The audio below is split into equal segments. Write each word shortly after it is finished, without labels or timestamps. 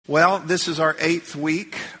Well, this is our 8th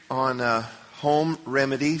week on home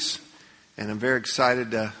remedies, and I'm very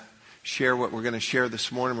excited to share what we're going to share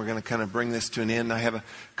this morning. We're going to kind of bring this to an end. I have a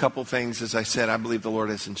couple things, as I said, I believe the Lord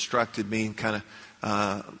has instructed me and kind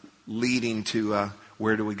of leading to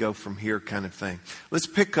where do we go from here kind of thing. Let's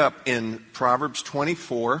pick up in Proverbs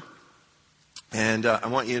 24, and I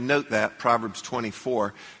want you to note that, Proverbs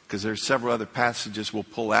 24, because there's several other passages we'll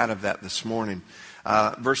pull out of that this morning.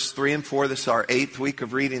 Verse 3 and 4, this is our 8th week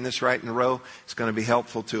of reading this right in a row. It's going to be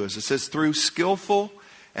helpful to us. It says, through skillful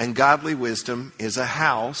and godly wisdom is a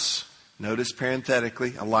house, notice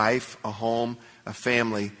parenthetically, a life, a home, a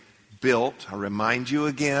family built. I remind you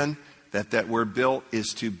again that word built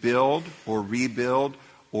is to build or rebuild,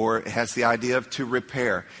 or it has the idea of to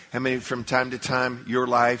repair. How many from time to time your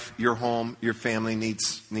life, your home, your family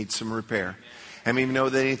needs some repair? How many of you know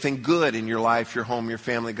that anything good in your life, your home, your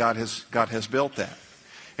family, God has built that?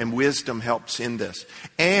 And wisdom helps in this.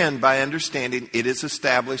 And by understanding, it is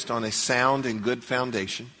established on a sound and good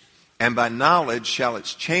foundation. And by knowledge shall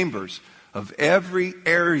its chambers of every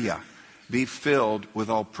area be filled with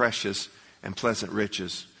all precious and pleasant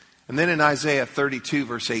riches. And then in Isaiah 32,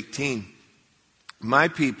 verse 18, my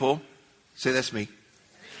people, say that's me,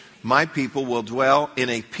 my people will dwell in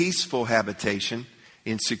a peaceful habitation,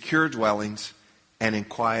 in secure dwellings, and in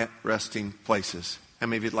quiet resting places. How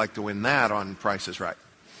many of you'd like to win that on Price is Right?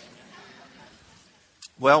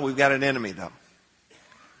 Well, we've got an enemy, though.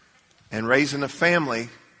 And raising a family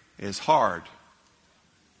is hard,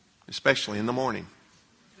 especially in the morning.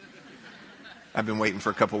 I've been waiting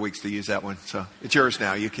for a couple weeks to use that one, so it's yours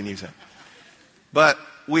now. You can use it. But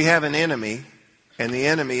we have an enemy, and the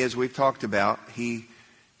enemy, as we've talked about, he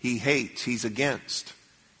hates, he's against.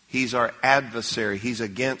 He's our adversary. He's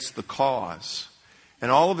against the cause.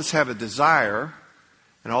 And all of us have a desire,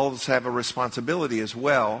 and all of us have a responsibility as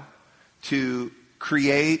well, to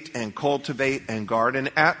create and cultivate and guard an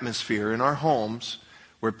atmosphere in our homes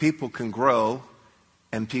where people can grow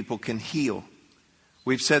and people can heal.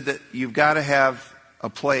 We've said that you've got to have a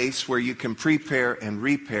place where you can prepare and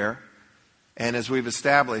repair. And as we've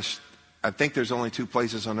established, I think there's only 2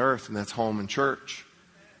 places on earth, and that's home and church,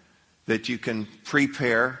 that you can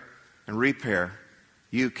prepare and repair.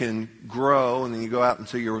 You can grow, and then you go out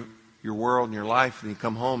into your world and your life, and you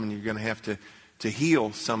come home, and you're going to have to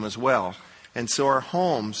heal some as well. And so our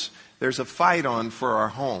homes, there's a fight on for our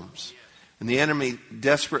homes. And the enemy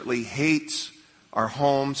desperately hates our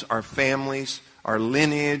homes, our families, our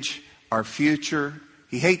lineage, our future.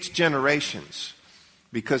 He hates generations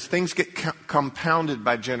because things get compounded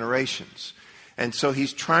by generations. And so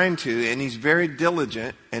he's trying to, and he's very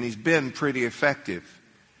diligent, and he's been pretty effective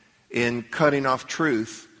in cutting off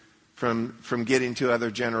truth from getting to other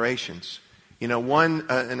generations. You know,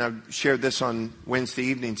 and I've shared this on Wednesday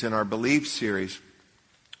evenings in our Believe series,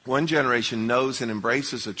 one generation knows and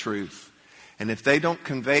embraces a truth. And if they don't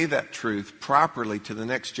convey that truth properly to the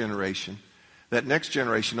next generation, that next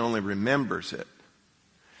generation only remembers it.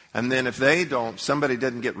 And then if somebody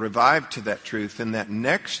doesn't get revived to that truth, in that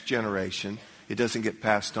next generation, it doesn't get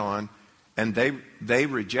passed on, and they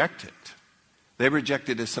reject it. They reject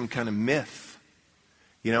it as some kind of myth,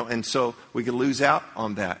 you know, and so we could lose out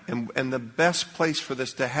on that. And the best place for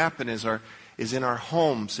this to happen is in our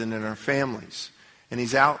homes and in our families. And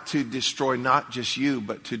he's out to destroy not just you,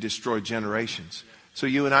 but to destroy generations. So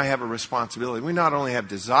you and I have a responsibility. We not only have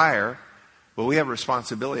desire, but we have a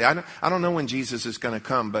responsibility. I don't know when Jesus is going to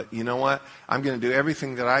come, but you know what? I'm going to do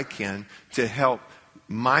everything that I can to help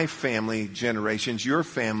my family generations, your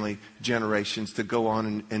family generations, to go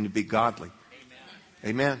on and to be godly.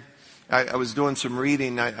 Amen. I was doing some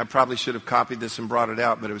reading. I probably should have copied this and brought it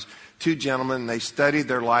out, but it was 2 gentlemen. They studied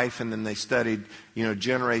their life, and then they studied,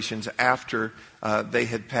 generations after they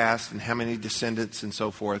had passed and how many descendants and so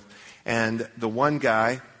forth. And the one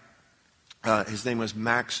guy, his name was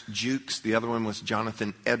Max Jukes. The other one was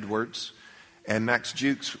Jonathan Edwards. And Max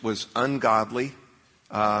Jukes was ungodly,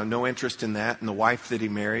 no interest in that. And the wife that he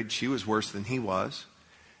married, she was worse than he was.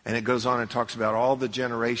 And it goes on and talks about all the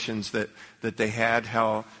generations that they had,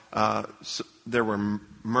 how there were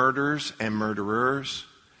murders and murderers.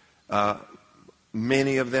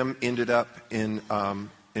 Many of them ended up in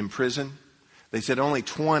prison. They said only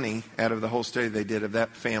 20 out of the whole study they did of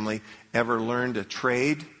that family ever learned a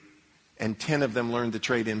trade, and 10 of them learned the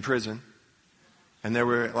trade in prison. And there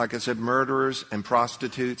were, like I said, murderers and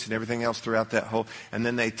prostitutes and everything else throughout that whole. And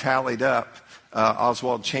then they tallied up.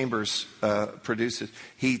 Oswald Chambers produces.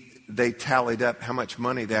 They tallied up how much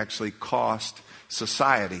money they actually cost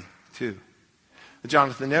society too.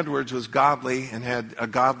 Jonathan Edwards was godly and had a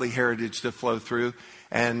godly heritage to flow through,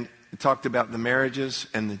 and it talked about the marriages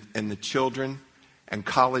and the children and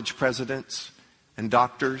college presidents and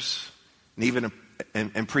doctors and even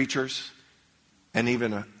and preachers and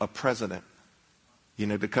even a president,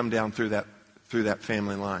 to come down through that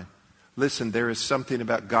family line. Listen, there is something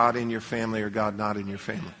about God in your family or God not in your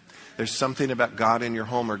family. There's something about God in your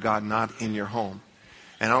home or God not in your home.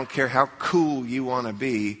 And I don't care how cool you want to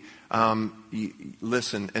be,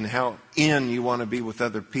 listen, and how in you want to be with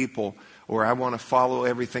other people, or I want to follow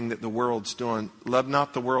everything that the world's doing. Love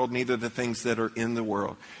not the world, neither the things that are in the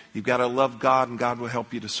world. You've got to love God, and God will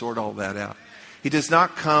help you to sort all that out. He does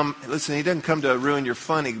not come, listen, He doesn't come to ruin your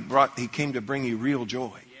fun. He came to bring you real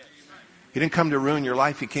joy. He didn't come to ruin your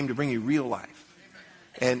life. He came to bring you real life.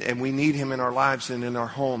 And we need Him in our lives and in our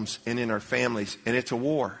homes and in our families. And it's a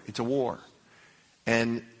war. It's a war.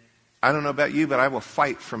 And I don't know about you, but I will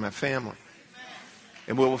fight for my family.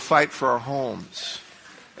 And we will fight for our homes.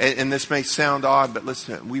 And this may sound odd, but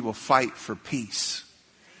listen, we will fight for peace.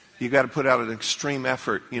 You've got to put out an extreme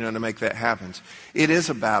effort, to make that happen. It is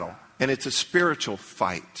a battle, and it's a spiritual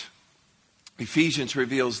fight. Ephesians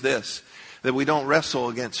reveals this, that we don't wrestle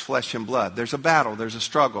against flesh and blood. There's a battle, there's a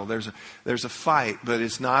struggle, there's a fight, but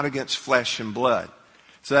it's not against flesh and blood.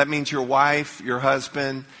 So that means your wife, your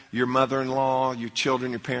husband, your mother-in-law, your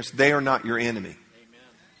children, your parents, they are not your enemy. Amen.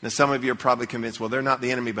 Now some of you are probably convinced, well, they're not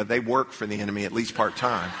the enemy, but they work for the enemy at least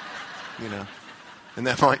part-time. And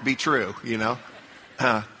that might be true,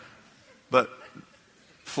 But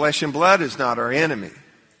flesh and blood is not our enemy.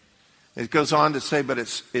 It goes on to say, but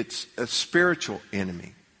it's a spiritual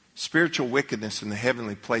enemy. Spiritual wickedness in the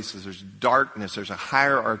heavenly places. There's darkness. There's a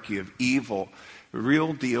hierarchy of evil.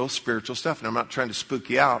 Real deal spiritual stuff. And I'm not trying to spook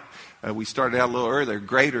you out. We started out a little earlier.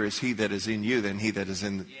 Greater is He that is in you than he that is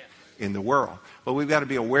in the world. But we've got to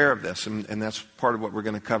be aware of this. And that's part of what we're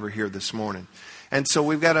going to cover here this morning. And so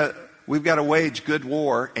we've got to wage good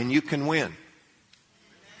war, and you can win.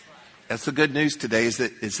 That's the good news today, is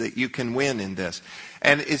that you can win in this.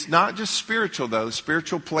 And it's not just spiritual, though.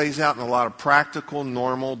 Spiritual plays out in a lot of practical,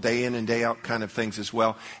 normal, day in and day out kind of things as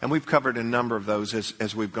well. And we've covered a number of those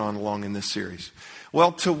as we've gone along in this series.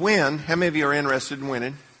 Well, to win, how many of you are interested in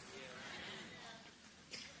winning?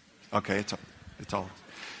 Okay, it's all.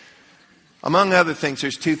 Among other things,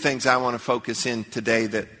 there's two things I want to focus in today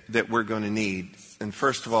that we're going to need. And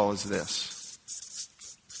first of all is this: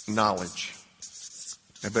 knowledge.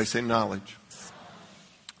 Everybody say knowledge.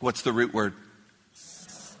 What's the root word?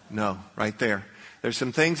 No, right there. There's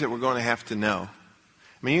some things that we're going to have to know.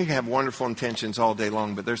 I mean, you can have wonderful intentions all day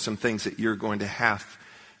long, but there's some things that you're going to have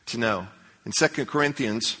to know. In 2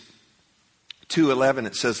 Corinthians 2:11,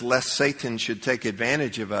 it says, lest Satan should take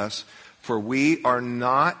advantage of us, for we are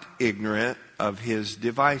not ignorant of his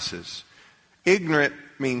devices. Ignorant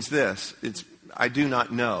means this. It's I do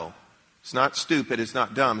not know. It's not stupid. It's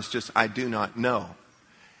not dumb. It's just I do not know.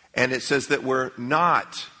 And it says that we're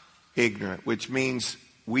not ignorant, which means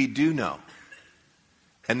we do know.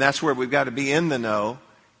 And that's where we've got to be in the know,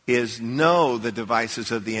 is know the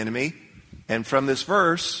devices of the enemy. And from this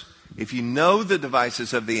verse, if you know the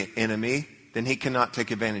devices of the enemy, then he cannot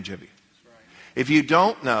take advantage of you. If you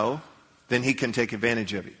don't know, then he can take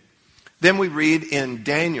advantage of you. Then we read in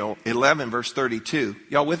Daniel 11, verse 32.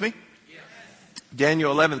 Y'all with me? Yes.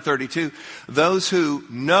 Daniel 11:32. Those who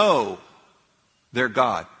know their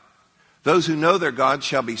God. Those who know their God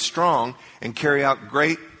shall be strong and carry out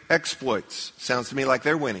great exploits. Sounds to me like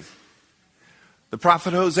they're winning. The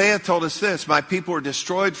prophet Hosea told us this: my people are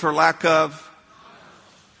destroyed for lack of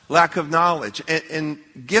knowledge. And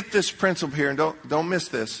get this principle here, and don't miss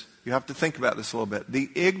this. You have to think about this a little bit.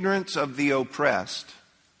 The ignorance of the oppressed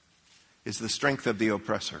is the strength of the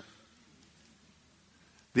oppressor.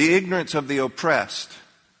 The ignorance of the oppressed,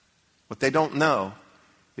 what they don't know,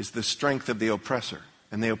 is the strength of the oppressor.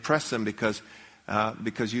 And they oppress them because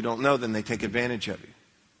you don't know, then they take advantage of you.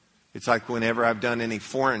 It's like whenever I've done any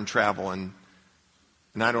foreign travel and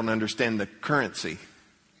I don't understand the currency.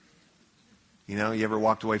 You ever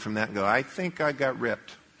walked away from that and go, I think I got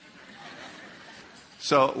ripped.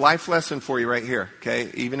 So, life lesson for you right here, okay?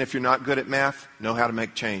 Even if you're not good at math, know how to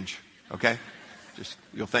make change, okay?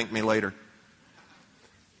 You'll thank me later.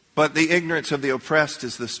 But the ignorance of the oppressed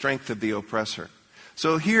is the strength of the oppressor.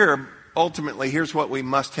 So here, ultimately, here's what we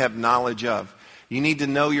must have knowledge of. You need to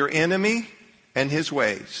know your enemy and his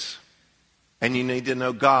ways. And you need to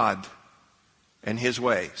know God and his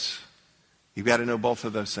ways. You've got to know both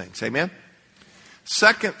of those things. Amen?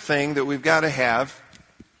 Second thing that we've got to have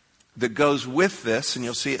that goes with this, and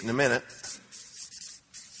you'll see it in a minute,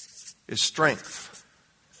 is strength.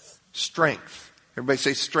 Strength. Everybody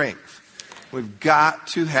say strength. We've got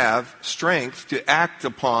to have strength to act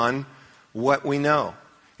upon what we know.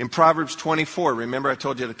 In Proverbs 24, remember I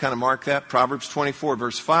told you to kind of mark that? Proverbs 24,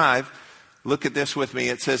 verse 5. Look at this with me.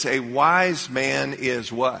 It says, a wise man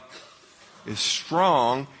is what? Is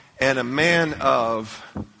strong, and a man of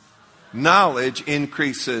knowledge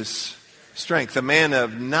increases strength. A man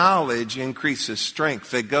of knowledge increases strength.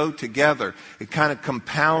 They go together. It kind of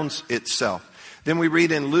compounds itself. Then we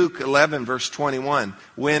read in Luke 11, verse 21,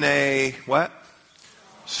 when a, what?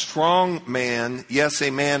 Strong man, yes, a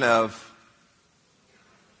man of,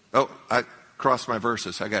 I crossed my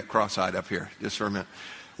verses. I got cross-eyed up here just for a minute.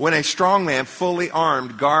 When a strong man, fully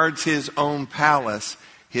armed, guards his own palace,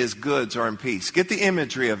 his goods are in peace. Get the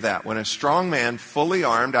imagery of that. When a strong man, fully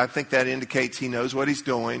armed, I think that indicates he knows what he's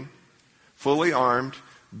doing, fully armed,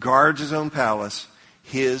 guards his own palace,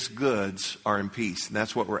 his goods are in peace. And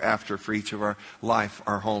that's what we're after for each of our life,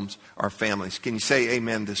 our homes, our families. Can you say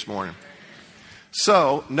amen this morning?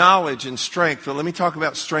 So, knowledge and strength. Well, let me talk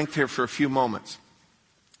about strength here for a few moments.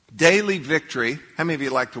 Daily victory. How many of you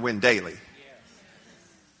like to win daily?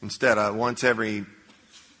 Instead of once every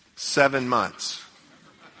 7 months.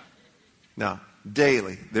 No,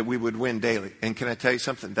 daily, that we would win daily. And can I tell you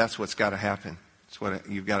something? That's what's got to happen. It's what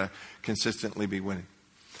you've got to consistently be winning.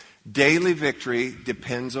 Daily victory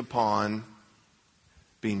depends upon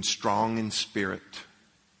being strong in spirit.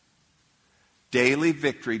 Daily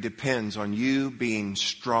victory depends on you being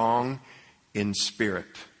strong in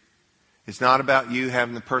spirit. It's not about you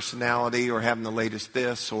having the personality or having the latest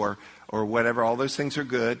this or whatever. All those things are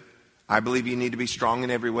good. I believe you need to be strong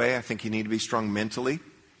in every way. I think you need to be strong mentally.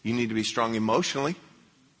 You need to be strong emotionally.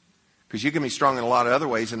 Because you can be strong in a lot of other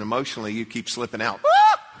ways, and emotionally you keep slipping out.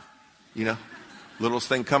 You know, littlest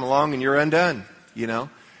thing come along and you're undone, you know.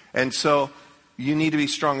 And so you need to be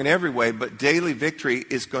strong in every way, but daily victory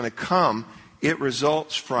is going to come. It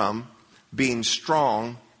results from being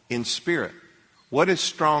strong in spirit. What is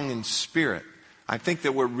strong in spirit? I think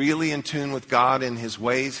that we're really in tune with God and His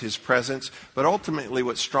ways, His presence. But ultimately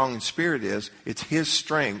what strong in spirit is, it's His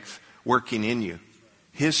strength working in you.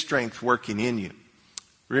 His strength working in you.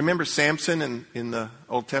 Remember Samson in the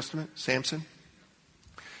Old Testament? Samson?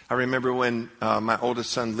 I remember when my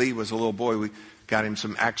oldest son Lee was a little boy, we got him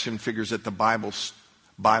some action figures at the Bible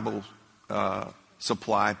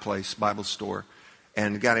supply place, Bible store.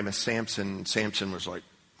 And got him a Samson. Samson was like,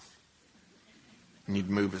 and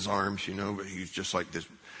he'd move his arms, you know, but he's just like this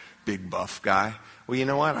big buff guy. Well, you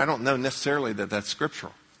know what? I don't know necessarily that that's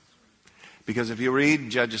scriptural. Because if you read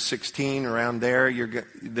Judges 16 around there,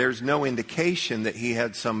 there's no indication that he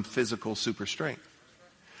had some physical super strength.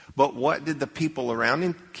 But what did the people around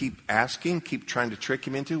him keep asking, keep trying to trick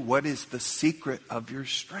him into? What is the secret of your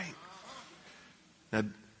strength? Now,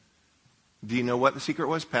 do you know what the secret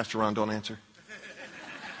was? Pastor Ron, don't answer.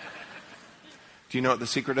 Do you know what the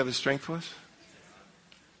secret of his strength was?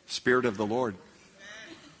 Spirit of the Lord.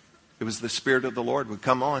 It was the Spirit of the Lord would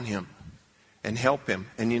come on him and help him.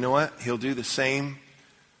 And you know what? He'll do the same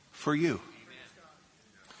for you.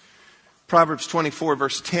 Proverbs 24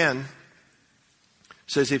 verse 10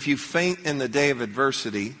 says, if you faint in the day of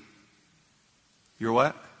adversity, your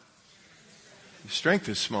what? Your strength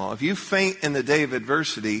is small. If you faint in the day of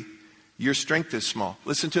adversity, your strength is small.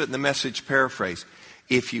 Listen to it in the Message paraphrase.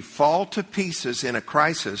 If you fall to pieces in a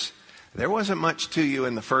crisis, there wasn't much to you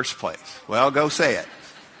in the first place. Well, go say it.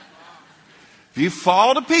 If you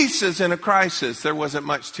fall to pieces in a crisis, there wasn't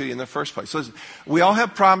much to you in the first place. Listen, we all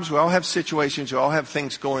have problems. We all have situations. We all have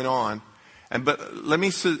things going on. But let me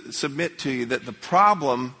submit to you that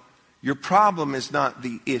your problem is not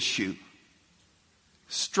the issue.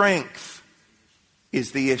 Strength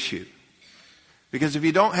is the issue. Because if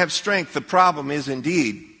you don't have strength, the problem is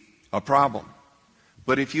indeed a problem.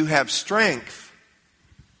 But if you have strength,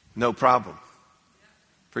 no problem.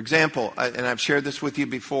 For example, and I've shared this with you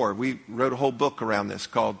before, we wrote a whole book around this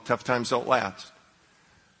called Tough Times Don't Last.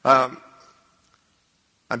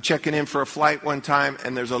 I'm checking in for a flight one time,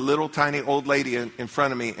 and there's a little tiny old lady in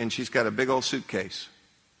front of me, and she's got a big old suitcase.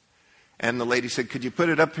 And the lady said, could you put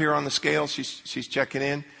it up here on the scale? She's checking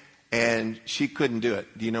in, and she couldn't do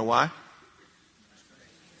it. Do you know why?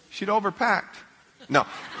 She'd overpacked. No.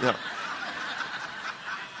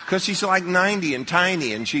 Because she's like 90 and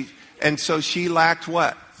tiny, and so she lacked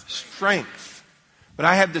what? Strength. But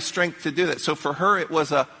I had the strength to do that. So for her, it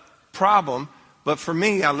was a problem. But for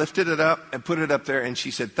me, I lifted it up and put it up there, and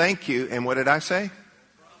she said, thank you. And what did I say?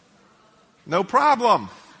 No problem.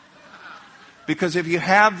 Because if you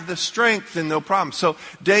have the strength, then no problem. So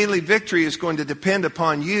daily victory is going to depend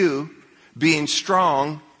upon you being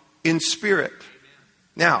strong in spirit.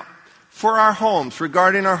 Now, for our homes,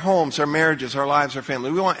 regarding our homes, our marriages, our lives, our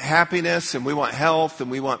family, we want happiness and we want health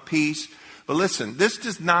and we want peace. But listen, this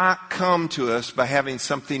does not come to us by having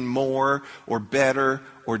something more or better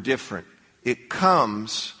or different. It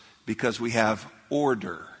comes because we have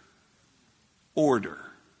order. Order.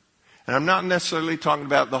 And I'm not necessarily talking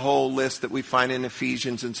about the whole list that we find in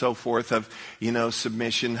Ephesians and so forth of,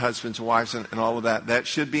 submission, husbands and wives and all of that. That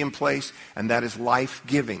should be in place, and that is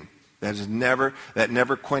life-giving. That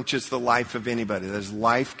never quenches the life of anybody. That is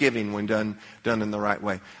life-giving when done in the right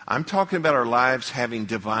way. I'm talking about our lives having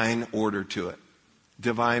divine order to it.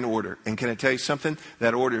 Divine order. And can I tell you something?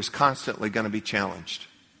 That order is constantly going to be challenged.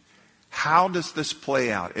 How does this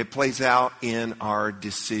play out? It plays out in our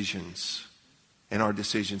decisions. In our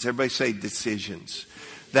decisions. Everybody say decisions.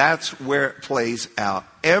 That's where it plays out.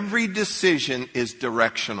 Every decision is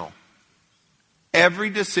directional. Every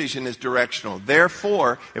decision is directional.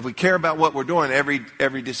 Therefore, if we care about what we're doing,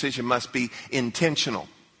 every decision must be intentional.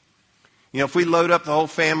 If we load up the whole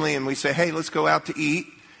family and we say, hey, let's go out to eat,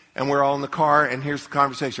 and we're all in the car, and here's the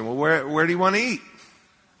conversation. Well, where do you want to eat?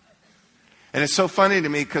 And it's so funny to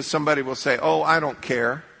me because somebody will say, oh, I don't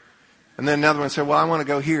care. And then another one will say, well, I want to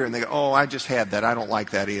go here. And they go, oh, I just had that. I don't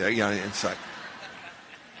like that either. It's like.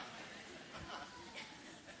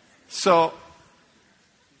 So,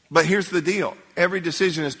 but here's the deal. Every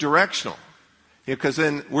decision is directional. Because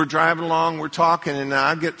then we're driving along, we're talking, and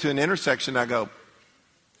I get to an intersection, I go,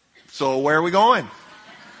 so where are we going?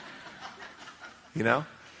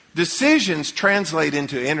 Decisions translate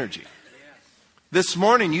into energy. This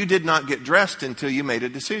morning, you did not get dressed until you made a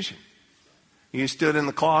decision. You stood in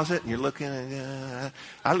the closet and you're looking,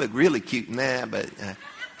 I look really cute in that, but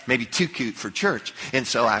maybe too cute for church. And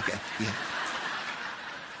so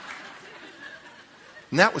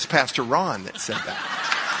And that was Pastor Ron that said that.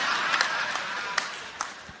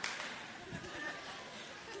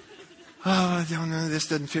 Oh, I don't know. This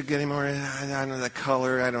doesn't feel good anymore. I don't know the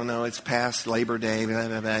color. I don't know. It's past Labor Day. Blah,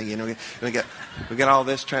 blah, blah. We got all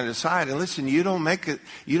this trying to decide. And listen, you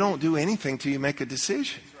don't do anything till you make a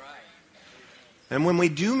decision. And when we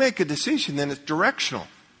do make a decision, then it's directional.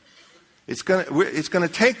 It's going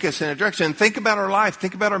to take us in a direction. And think about our life.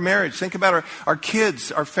 Think about our marriage. Think about our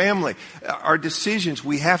kids, our family, our decisions.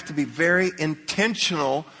 We have to be very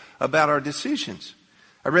intentional about our decisions.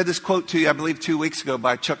 I read this quote to you, I believe 2 weeks ago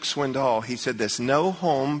by Chuck Swindoll. He said this, no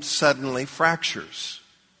home suddenly fractures.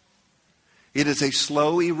 It is a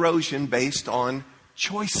slow erosion based on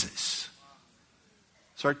choices.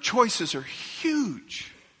 So our choices are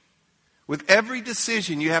huge. With every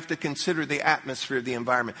decision, you have to consider the atmosphere of the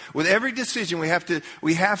environment. With every decision, we have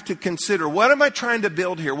to consider, what am I trying to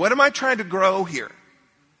build here? What am I trying to grow here?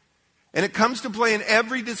 And it comes to play in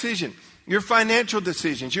every decision. Your financial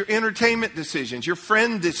decisions, your entertainment decisions, your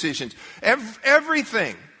friend decisions,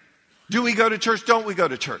 everything. Do we go to church? Don't we go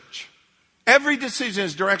to church? Every decision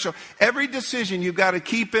is directional. Every decision you've got to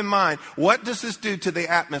keep in mind, what does this do to the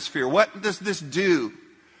atmosphere? What does this do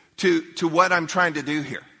to what I'm trying to do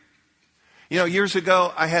here? Years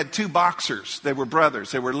ago, I had 2 boxers. They were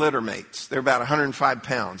brothers. They were litter mates. They're about 105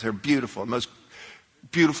 pounds. They're beautiful, most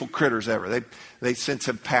beautiful critters ever. They since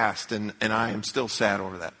have passed, and I am still sad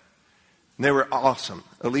over that. And they were awesome.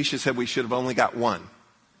 Alicia said we should have only got 1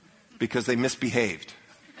 because they misbehaved.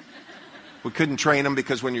 We couldn't train them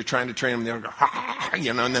because when you're trying to train them, they'll go,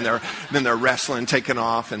 and then they're wrestling, taking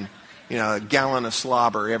off, and a gallon of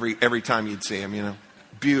slobber every time you'd see them.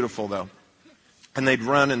 Beautiful though. And they'd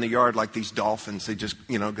run in the yard like these dolphins. They just,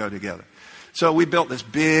 go together. So we built this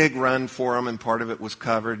big run for them, and part of it was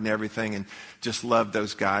covered and everything, and just loved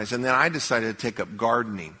those guys. And then I decided to take up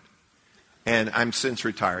gardening. And I'm since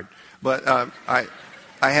retired. But I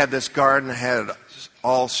had this garden. I had it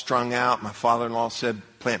all strung out. My father-in-law said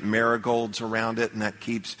plant marigolds around it, and that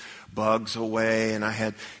keeps bugs away. And I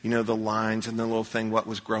had, the lines and the little thing, what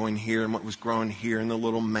was growing here and what was growing here, and the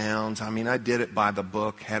little mounds. I did it by the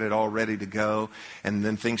book, had it all ready to go. And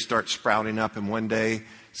then things start sprouting up, and one day,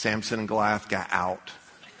 Samson and Goliath got out.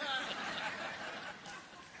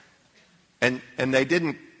 And they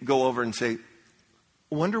didn't go over and say,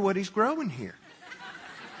 wonder what he's growing here.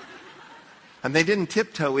 And they didn't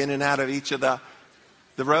tiptoe in and out of each of the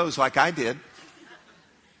rows like I did.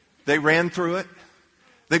 They ran through it.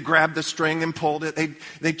 They grabbed the string and pulled it.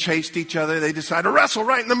 They chased each other. They decided to wrestle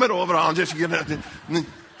right in the middle of it all and just and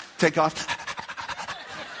take off.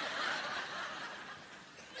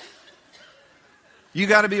 You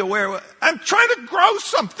got to be aware. I'm trying to grow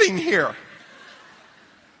something here.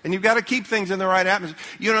 And you've got to keep things in the right atmosphere.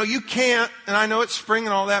 You can't, and I know it's spring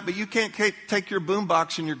and all that, but you can't take your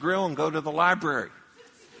boombox and your grill and go to the library.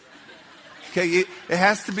 Okay, it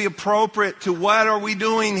has to be appropriate to what are we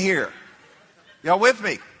doing here. Y'all with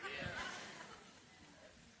me?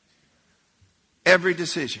 Every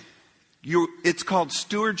decision It's called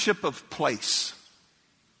stewardship of place.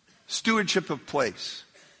 Stewardship of place.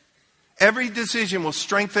 Every decision will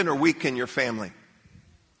strengthen or weaken your family.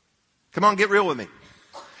 Come on, get real with me.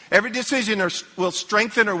 Every decision will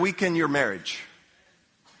strengthen or weaken your marriage.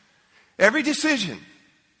 Every decision.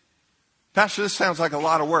 Pastor, this sounds like a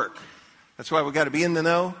lot of work. That's why we've got to be in the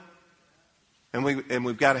know. And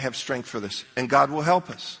we've got to have strength for this. And God will help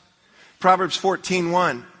us. Proverbs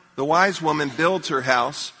 14:1. The wise woman builds her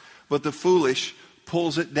house, but the foolish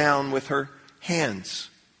pulls it down with her hands.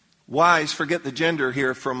 Wise, forget the gender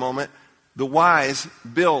here for a moment. The wise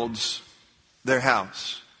builds their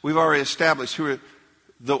house. We've already established who are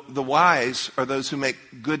the wise are those who make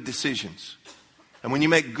good decisions. And when you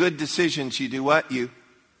make good decisions, you do what? You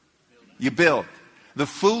build. The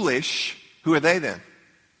foolish, who are they then?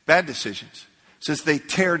 Bad decisions. It says they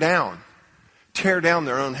tear down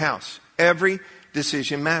their own house. Every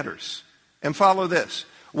decision matters. And follow this.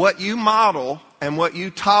 What you model and what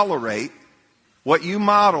you tolerate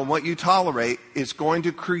is going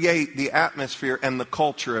to create the atmosphere and the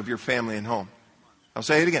culture of your family and home. I'll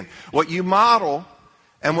say it again. What you model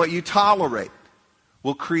and what you tolerate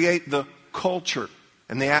will create the culture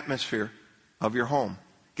and the atmosphere of your home.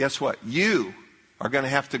 Guess what? You are going to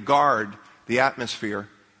have to guard the atmosphere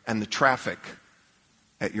and the traffic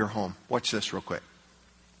at your home. Watch this real quick.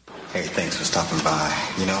 Hey, thanks for stopping by.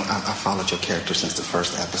 You know, I followed your character since the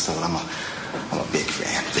first episode. I'm a big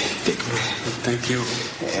fan. Big fan. Thank you.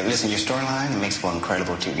 And listen, your storyline makes for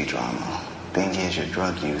incredible TV drama. Thing is, your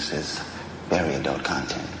drug use is very adult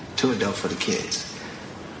content. Too adult for the kids.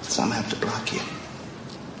 So I'm going to have to block you.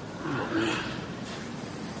 Oh, man.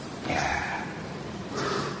 Yeah.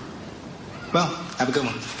 Well, have a good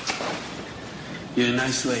one. You're a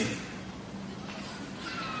nice lady.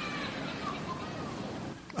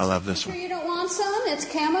 I love this one. Sure you don't want some?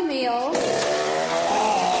 It's chamomile.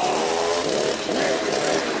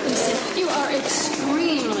 Listen, you are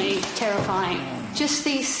extremely terrifying. Just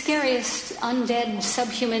the scariest undead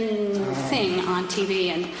subhuman thing on TV,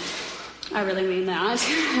 and I really mean that.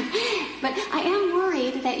 But I am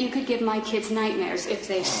worried that you could give my kids nightmares if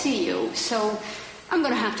they see you, so I'm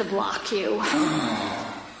going to have to block you.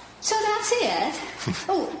 So that's it.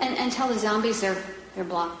 Oh, and tell the zombies they're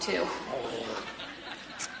blocked too.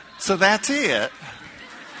 So that's it.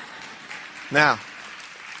 Now,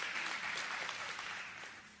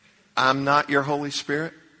 I'm not your Holy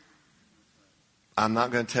Spirit. I'm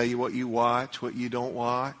not going to tell you what you watch, what you don't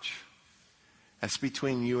watch. That's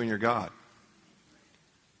between you and your God.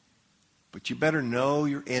 But you better know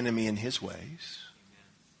your enemy in his ways.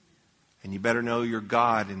 And you better know your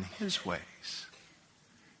God in his ways.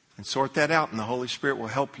 And sort that out, and the Holy Spirit will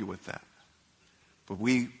help you with that. But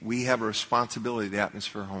we have a responsibility to the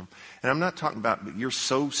atmosphere of home. And I'm not talking about, but you're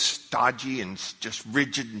so stodgy and just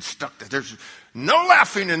rigid and stuck that there's no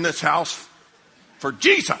laughing in this house for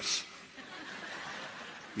Jesus.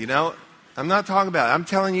 You know, I'm not talking about it. I'm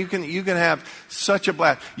telling you, you can have such a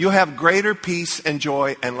blast. You'll have greater peace and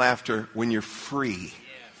joy and laughter when you're free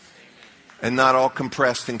and not all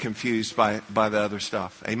compressed and confused by the other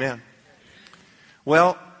stuff. Amen.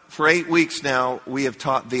 Well, for 8 weeks now, we have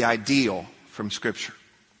taught the ideal from Scripture.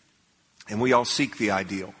 And we all seek the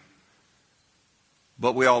ideal.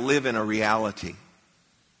 But we all live in a reality.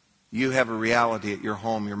 You have a reality at your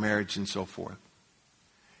home, your marriage, and so forth.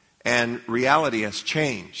 And reality has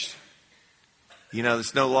changed. You know,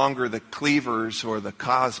 it's no longer the Cleavers or the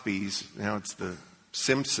Cosbys. Now it's the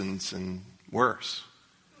Simpsons and worse.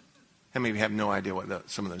 How many of you have no idea what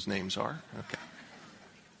some of those names are? Okay.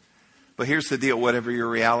 But here's the deal. Whatever your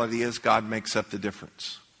reality is, God makes up the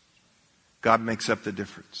difference. God makes up the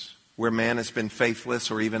difference. Where man has been faithless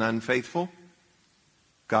or even unfaithful,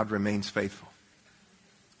 God remains faithful.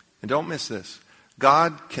 And don't miss this.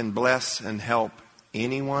 God can bless and help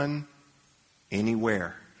anyone,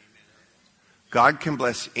 anywhere. God can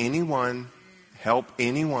bless anyone, help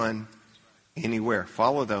anyone, anywhere.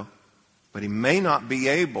 Follow though. But he may not be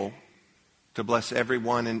able to bless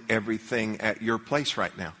everyone and everything at your place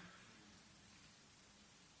right now.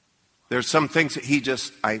 There's some things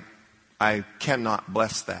that I cannot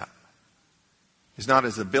bless that. It's not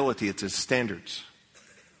his ability, it's his standards.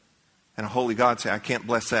 And a holy God say, I can't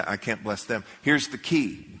bless that, I can't bless them. Here's the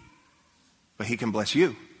key. But he can bless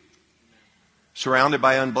you. Surrounded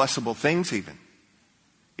by unblessable things even.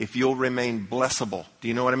 If you'll remain blessable. Do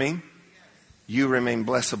you know what I mean? You remain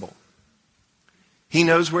blessable. He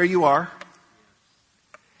knows where you are.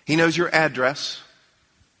 He knows your address.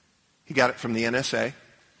 He got it from the NSA.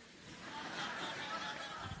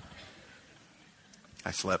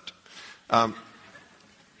 I slept.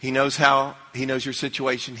 He knows your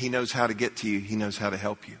situation. He knows how to get to you. He knows how to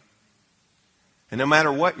help you. And no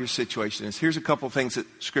matter what your situation is, here's a couple of things that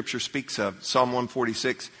Scripture speaks of. Psalm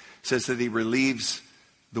 146 says that he relieves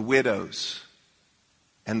the widows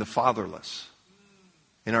and the fatherless.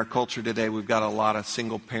 In our culture today, we've got a lot of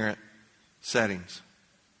single-parent settings.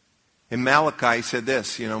 In Malachi, he said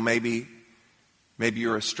this, maybe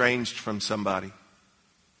you're estranged from somebody.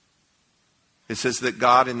 It says that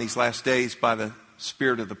God in these last days, by the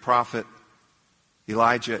spirit of the prophet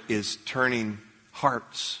Elijah, is turning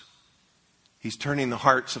hearts. He's turning the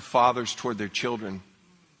hearts of fathers toward their children.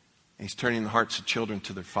 And he's turning the hearts of children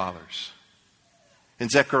to their fathers. In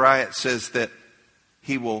Zechariah, it says that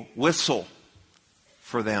he will whistle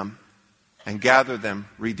for them and gather them,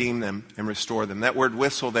 redeem them, and restore them. That word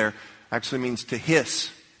whistle there actually means to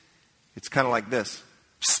hiss. It's kind of like this.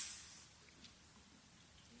 Psst.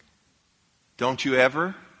 Don't you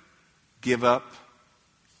ever give up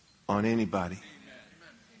on anybody.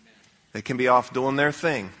 They can be off doing their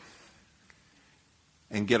thing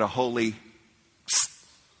and get a holy psst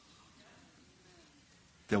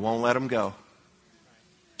that won't let them go.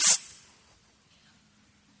 Psst.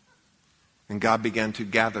 And God began to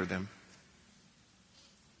gather them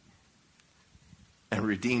and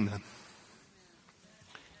redeem them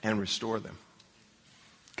and restore them.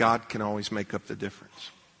 God can always make up the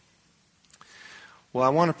difference. Well, I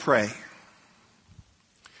want to pray.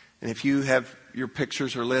 And if you have your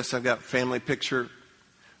pictures or lists, I've got a family picture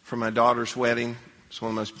from my daughter's wedding. It's one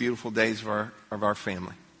of the most beautiful days of our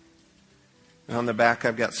family. And on the back,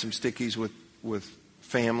 I've got some stickies with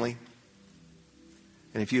family.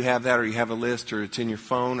 And if you have that, or you have a list, or it's in your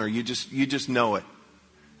phone, or you just know it.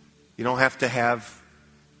 You don't have to have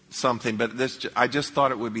something, but I just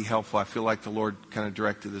thought it would be helpful. I feel like the Lord kind of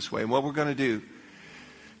directed this way. And what we're going to do,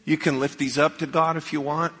 you can lift these up to God if you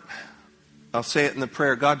want. I'll say it in the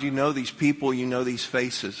prayer. God, you know these people, you know these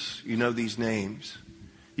faces, you know these names.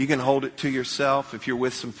 You can hold it to yourself. If you're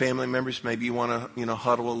with some family members, maybe you want to,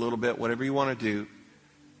 huddle a little bit, whatever you want to do.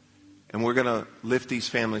 And we're going to lift these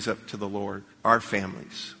families up to the Lord, our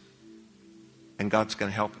families. And God's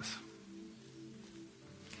going to help us.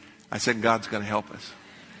 I said God's going to help us.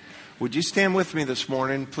 Would you stand with me this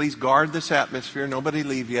morning? Please guard this atmosphere. Nobody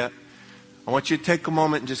leave yet. I want you to take a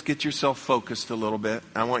moment and just get yourself focused a little bit.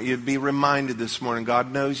 I want you to be reminded this morning,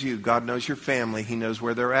 God knows you. God knows your family. He knows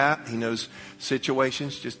where they're at. He knows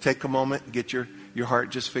situations. Just take a moment and get your heart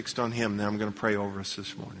just fixed on Him. Then I'm going to pray over us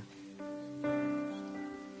this morning.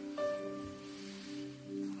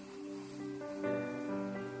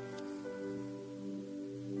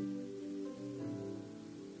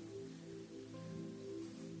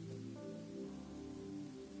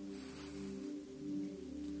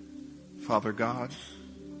 Father God,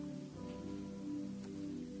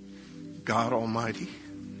 God Almighty,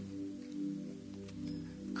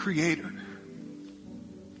 Creator,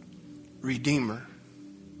 Redeemer,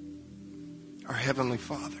 our Heavenly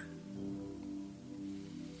Father,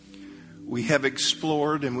 we have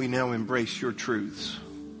explored and we now embrace your truths.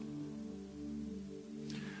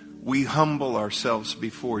 We humble ourselves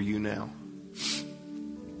before you now,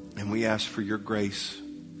 and we ask for your grace,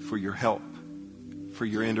 for your help, for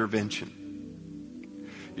your intervention.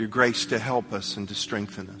 Your grace to help us and to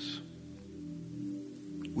strengthen us.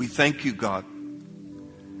 We thank you, God,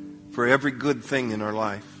 for every good thing in our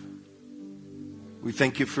life. We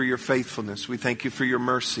thank you for your faithfulness. We thank you for your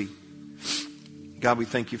mercy. God, we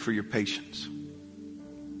thank you for your patience.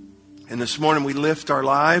 And this morning we lift our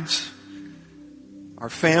lives, our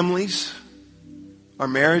families, our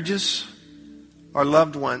marriages, our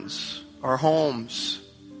loved ones, our homes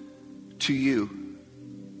to you.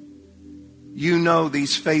 You know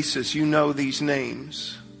these faces. You know these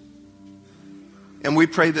names. And we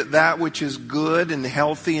pray that which is good and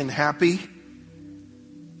healthy and happy,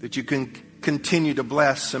 that you can continue to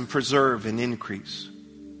bless and preserve and increase.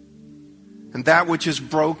 And that which is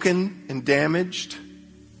broken and damaged,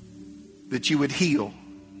 that you would heal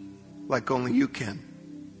like only you can.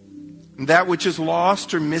 And that which is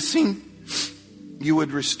lost or missing, you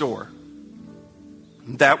would restore.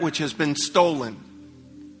 And that which has been stolen,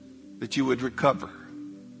 that you would recover.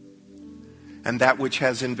 And that which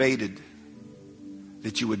has invaded,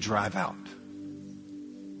 that you would drive out.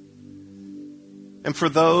 And for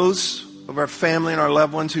those of our family and our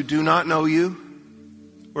loved ones who do not know you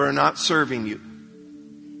or are not serving you,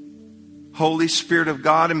 Holy Spirit of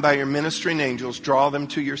God, and by your ministering angels, draw them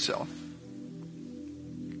to yourself.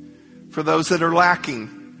 For those that are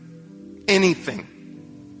lacking anything,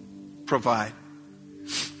 provide.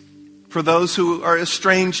 For those who are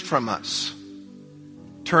estranged from us,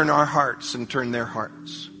 turn our hearts and turn their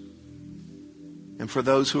hearts. And for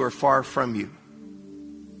those who are far from you,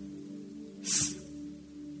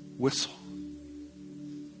 whistle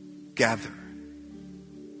gather.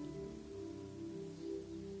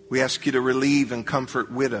 We ask you to relieve and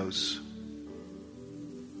comfort widows.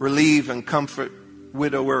 Relieve and comfort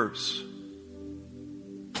widowers.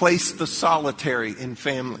 Place the solitary in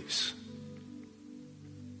families.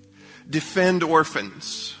 Defend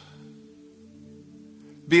orphans.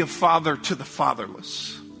 Be a father to the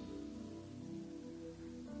fatherless.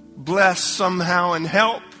 Bless somehow and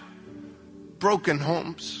help broken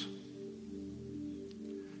homes.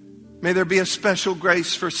 May there be a special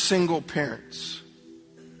grace for single parents.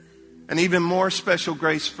 And even more special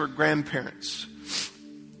grace for grandparents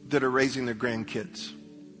that are raising their grandkids.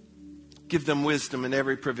 Give them wisdom in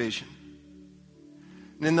every provision.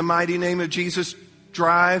 And in the mighty name of Jesus,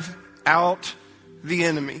 drive out the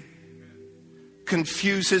enemy.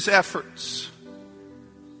 Confuse his efforts.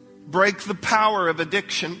 Break the power of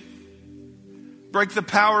addiction. Break the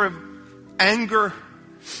power of anger.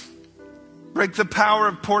 Break the power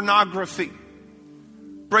of pornography.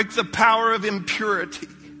 Break the power of impurity.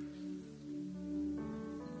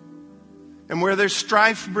 And where there's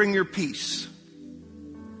strife, bring your peace.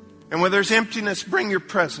 And where there's emptiness, bring your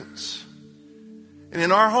presence. And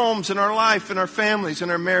in our homes, in our life, in our families, in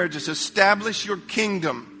our marriages, establish your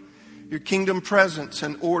kingdom presence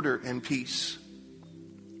and order and peace.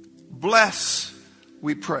 Bless,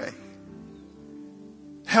 we pray.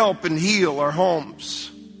 Help and heal our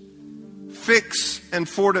homes. Fix and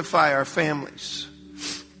fortify our families.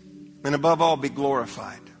 And above all, be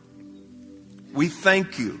glorified. We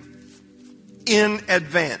thank you in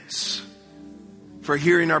advance for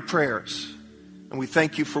hearing our prayers. And we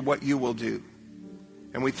thank you for what you will do.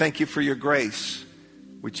 And we thank you for your grace,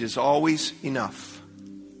 which is always enough.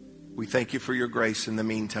 We thank you for your grace in the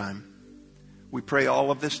meantime. We pray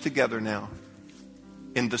all of this together now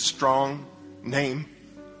in the strong name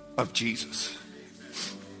of Jesus.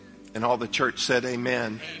 And all the church said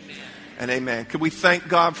amen. Amen. And amen. Could we thank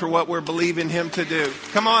God for what we're believing him to do?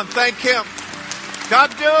 Come on, thank him. God,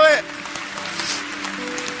 do it.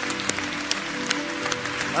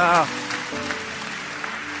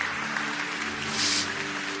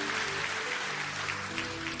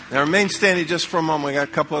 Now remain standing just for a moment. We got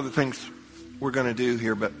a couple other things we're going to do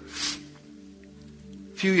here. But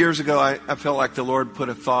a few years ago, I felt like the Lord put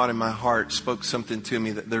a thought in my heart, spoke something to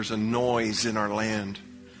me that there's a noise in our land.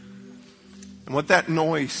 And what that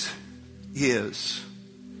noise is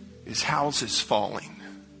houses falling,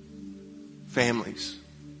 families.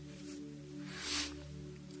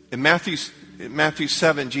 In Matthew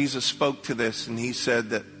 7, Jesus spoke to this, and he said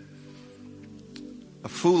that a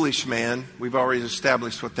foolish man, we've already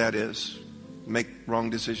established what that is, make wrong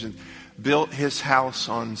decisions, built his house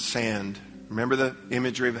on sand. Remember the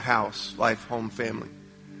imagery of a house, life, home, family.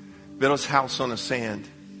 Built his house on the sand.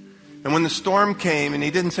 And when the storm came, and he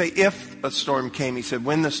didn't say if a storm came, he said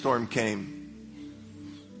when the storm came.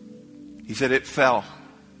 He said it fell,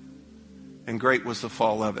 and great was the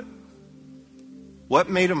fall of it. What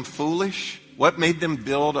made them foolish? What made them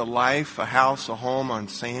build a life, a house, a home on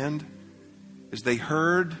sand? Is they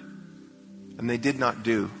heard and they did not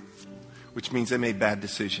do, which means they made bad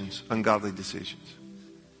decisions, ungodly decisions.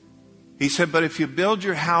 He said, but if you build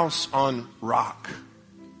your house on rock,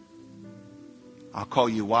 I'll call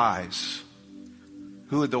you wise.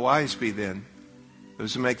 Who would the wise be then?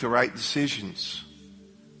 Those who make the right decisions.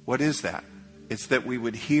 What is that? It's that we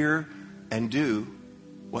would hear and do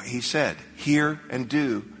what he said. Hear and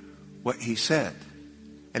do what he said.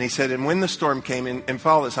 And he said, and when the storm came in, and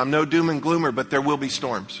follow this, I'm no doom and gloomer, but there will be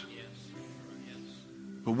storms.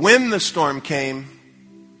 But when the storm came,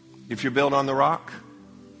 if you're built on the rock,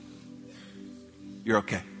 you're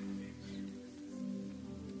okay.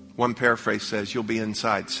 One paraphrase says, you'll be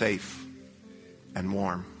inside safe and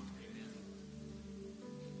warm.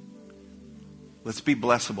 Let's be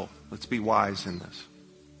blessable. Let's be wise in this.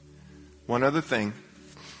 One other thing.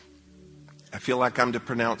 I feel like I'm to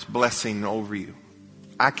pronounce blessing over you.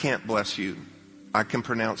 I can't bless you. I can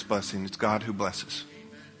pronounce blessing. It's God who blesses.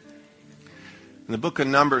 In the book of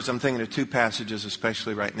Numbers, I'm thinking of two passages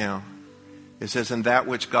especially right now. It says, and that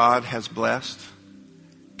which God has blessed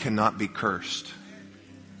cannot be cursed.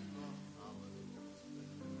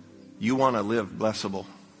 You want to live blessable.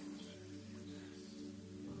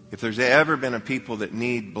 If there's ever been a people that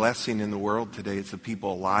need blessing in the world today, it's the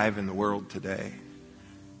people alive in the world today.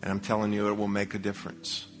 And I'm telling you, it will make a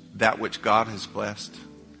difference. That which God has blessed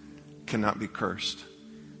cannot be cursed.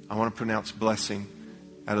 I want to pronounce blessing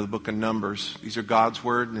out of the book of Numbers. These are God's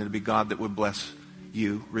word, and it'll be God that would bless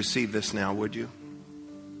you. Receive this now, would you?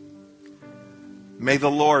 May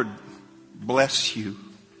the Lord bless you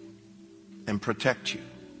and protect you.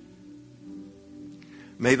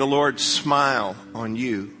 May the Lord smile on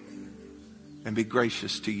you and be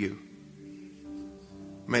gracious to you.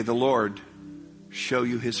 May the Lord show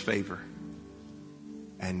you his favor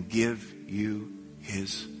and give you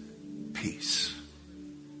his peace.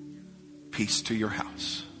 Peace to your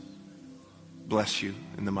house. Bless you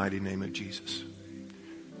in the mighty name of Jesus.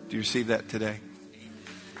 Do you receive that today?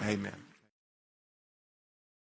 Amen.